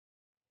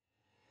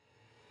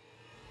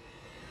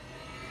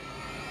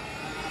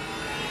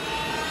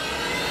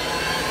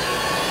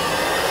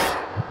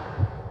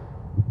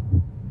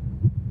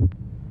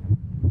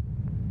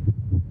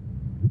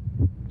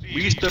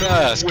your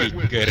ass,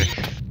 kicker.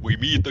 We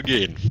meet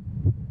again.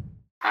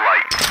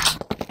 Lights.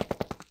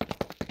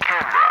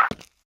 Camera.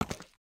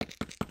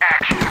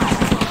 Action.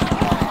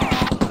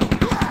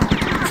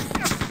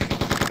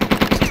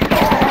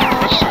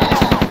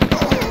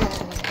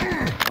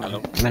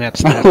 Menet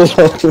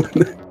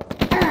snart.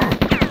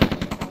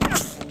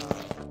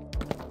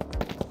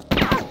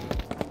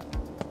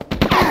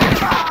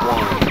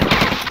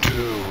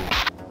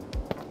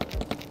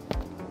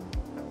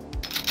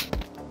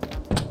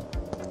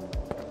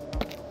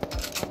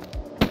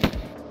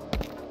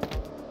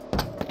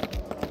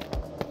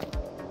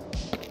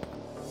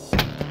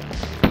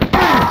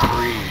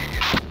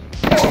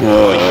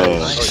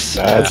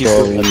 That's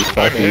what we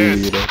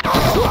fucking need.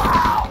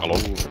 Hello,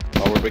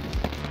 power break.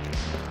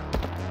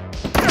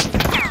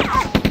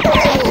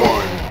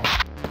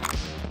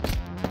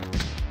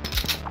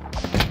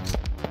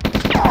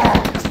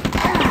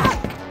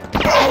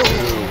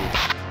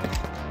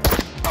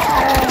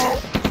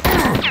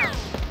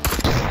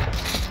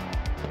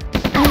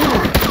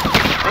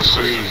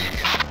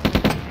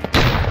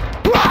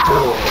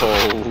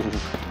 Oh,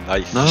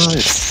 nice.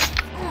 Nice.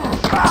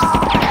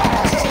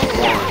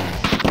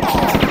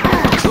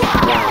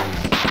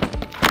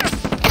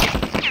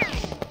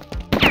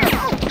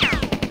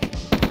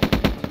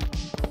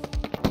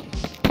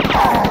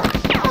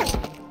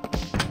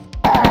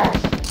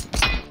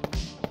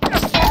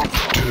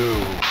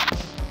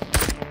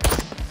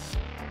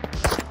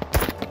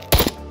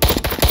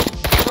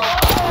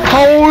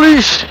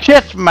 Holy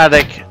shit,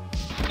 medic!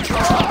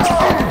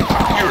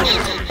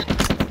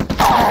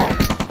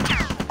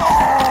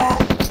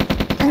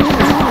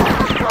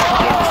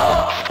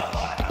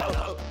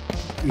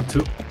 Me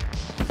too.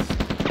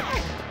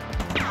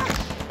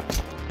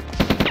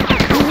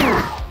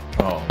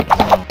 Oh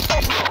no.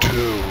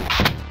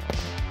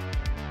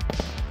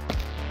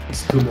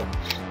 It's too much.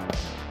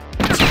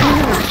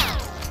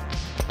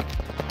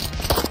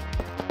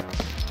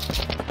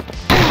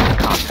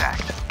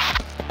 Contact.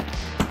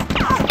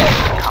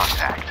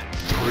 Contact.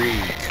 3.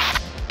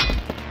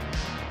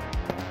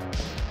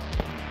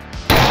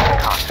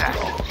 Contact.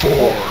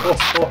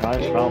 4.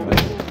 Nice round,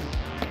 baby.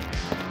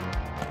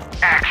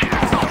 Action.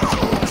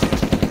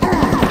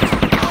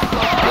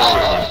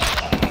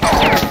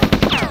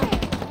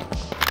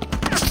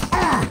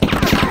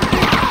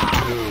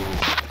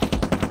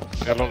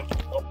 Hello.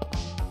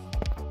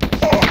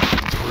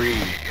 3.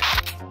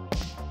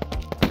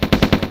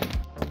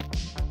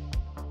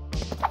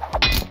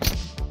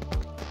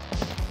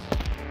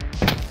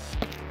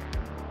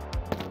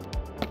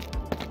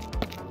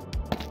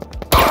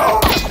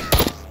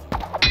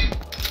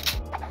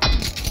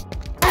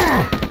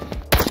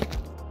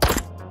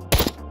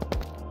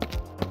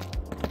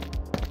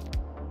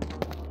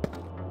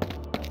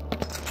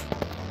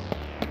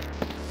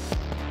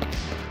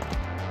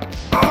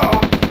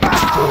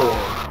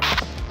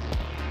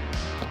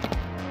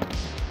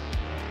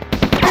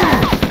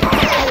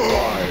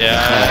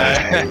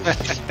 Yeah.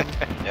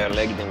 Jag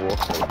lägger din walk.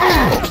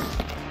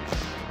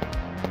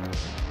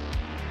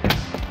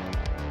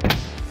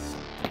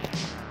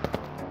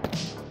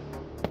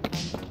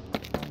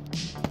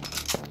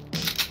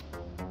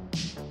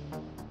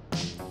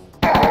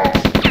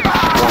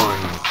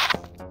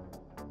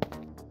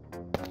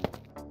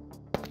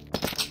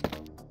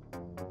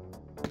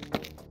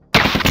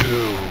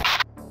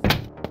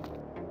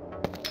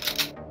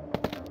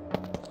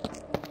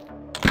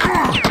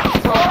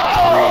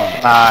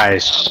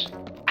 Nice.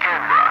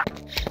 Camera.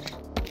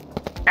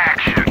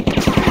 Action.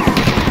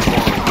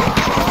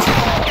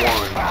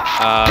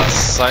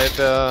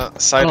 1.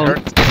 Side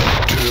hurt. 2.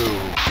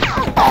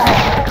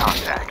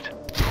 Contact.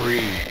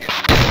 3.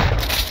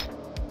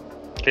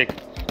 Kick.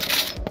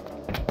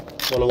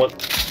 101.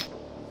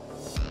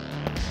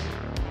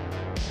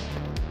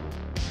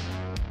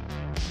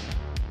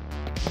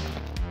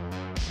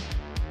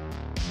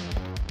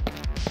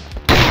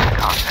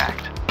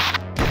 Contact.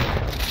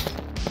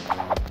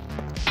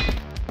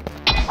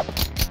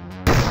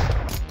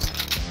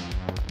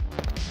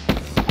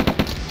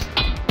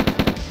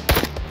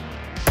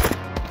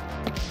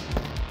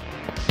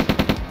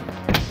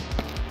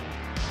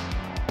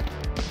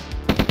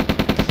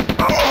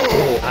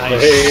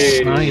 Nice.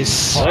 Hey.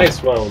 Nice.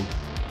 Nice round.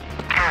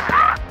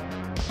 Camera.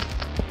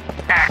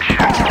 Action.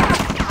 1.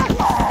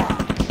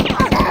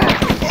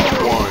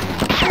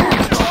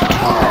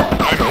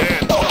 I'm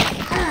dead.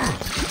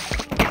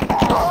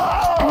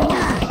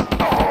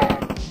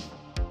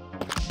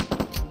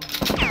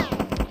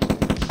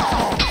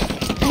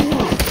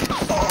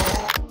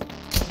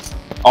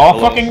 Oh,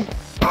 fucking.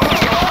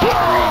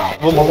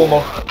 One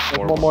more.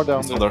 One more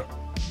down there.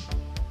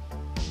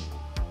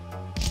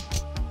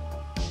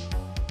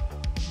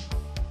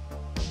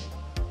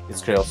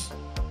 It's chaos.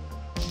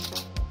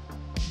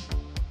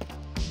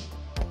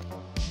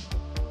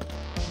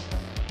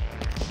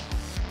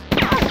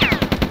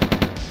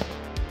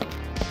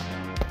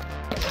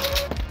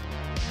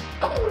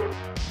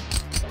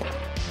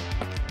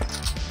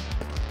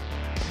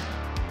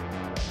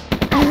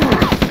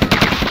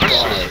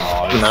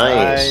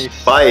 Nice.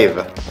 5.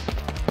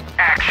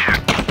 Action.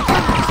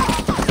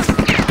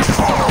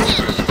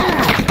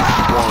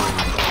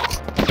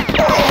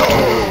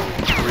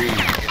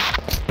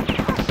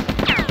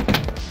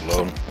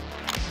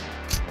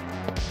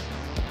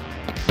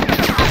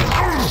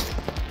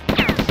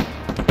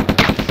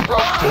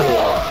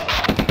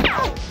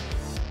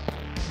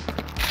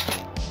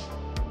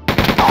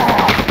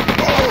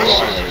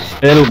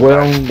 El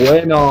buen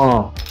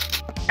bueno.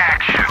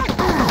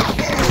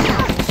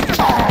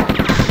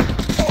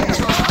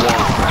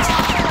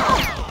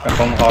 Back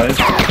on high.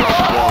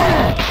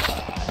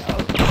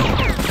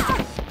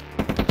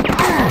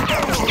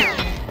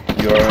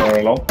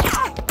 You're low.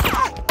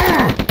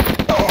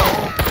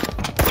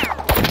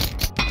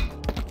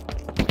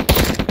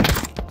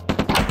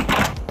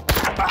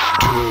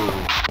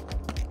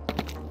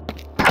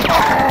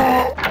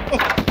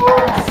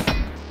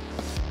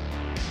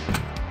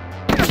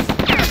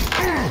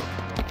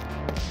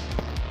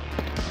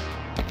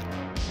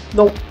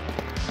 No.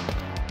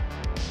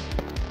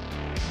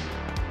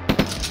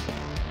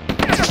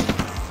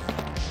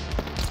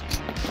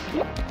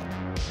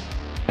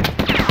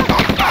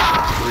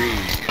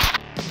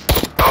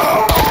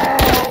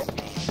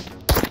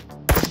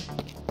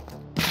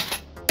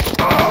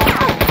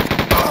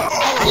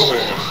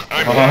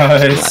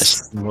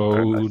 Nice.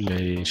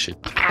 Holy shit.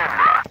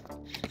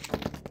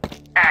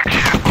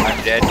 I'm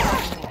dead.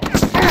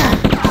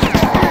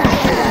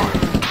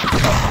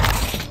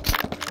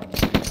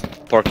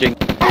 Parking.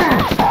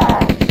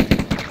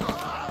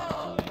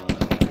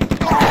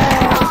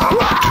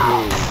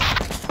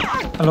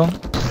 Hello.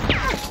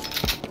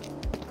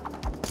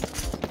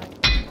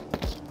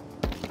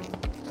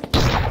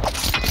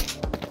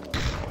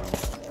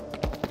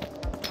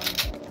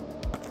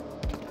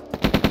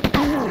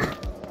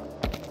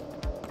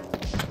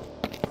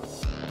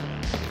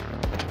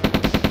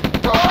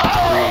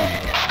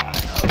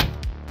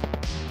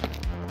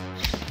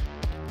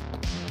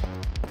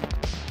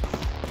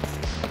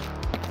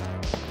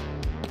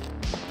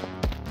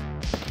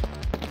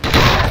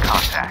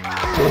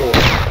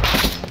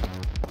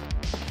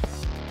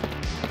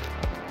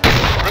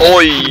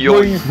 Oi,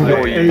 oi,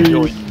 oi,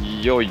 oi,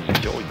 oi, oi,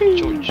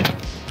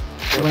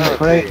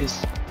 oi.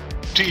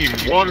 Team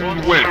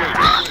 1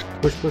 wins.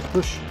 Push, push,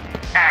 push.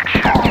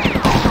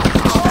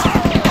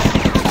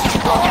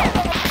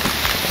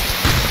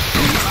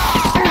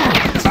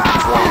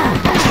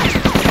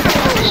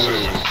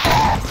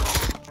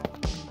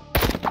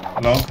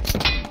 Hello.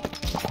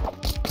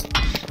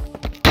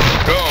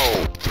 Go.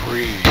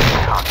 3.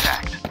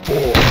 Contact.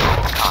 4.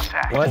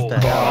 Contact. What the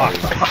hell?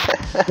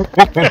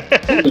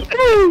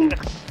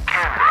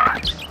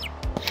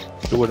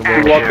 Doing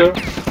Good well. water. 1.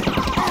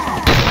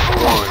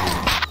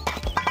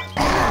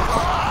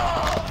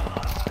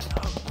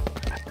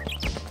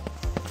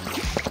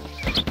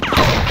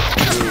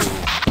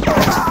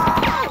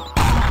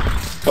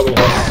 Coming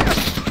hot.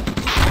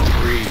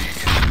 3.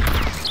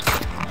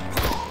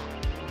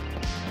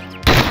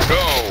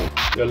 Go.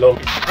 You're low.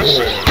 4.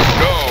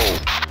 Go.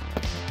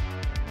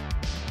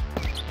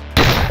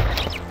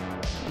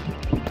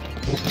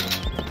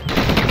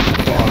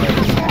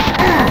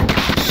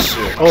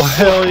 Oh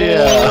hell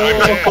yeah!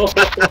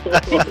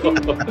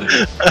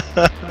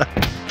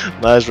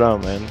 Nice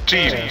round, man.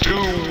 Team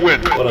 2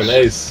 wins. What an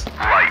ace.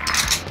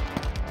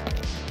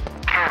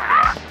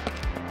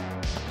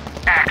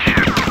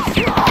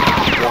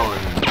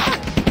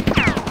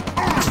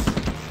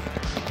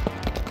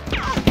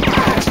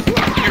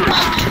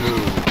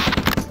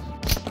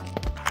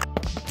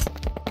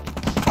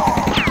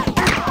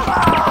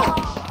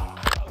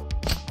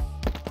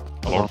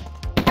 Hello.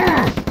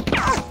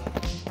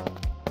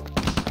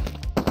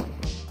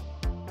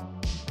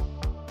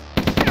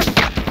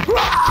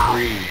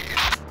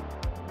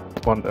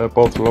 One,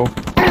 both low. 4.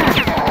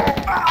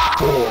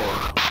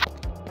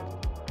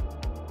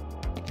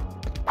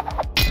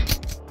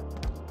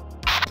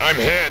 I'm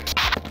hit.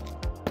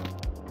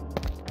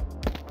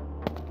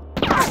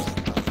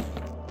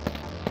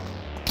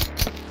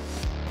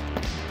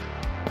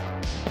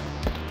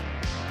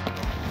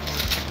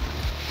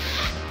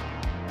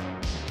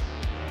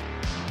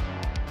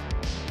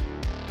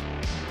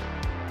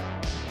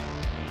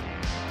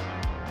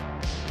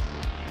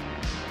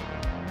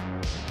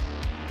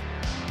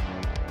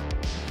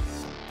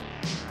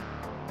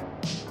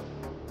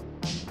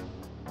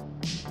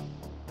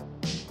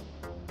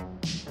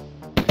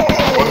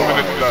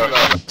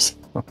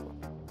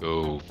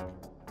 Go.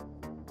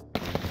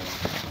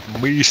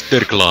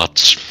 Mr.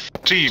 Clutch.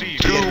 Team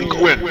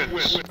 2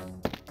 wins.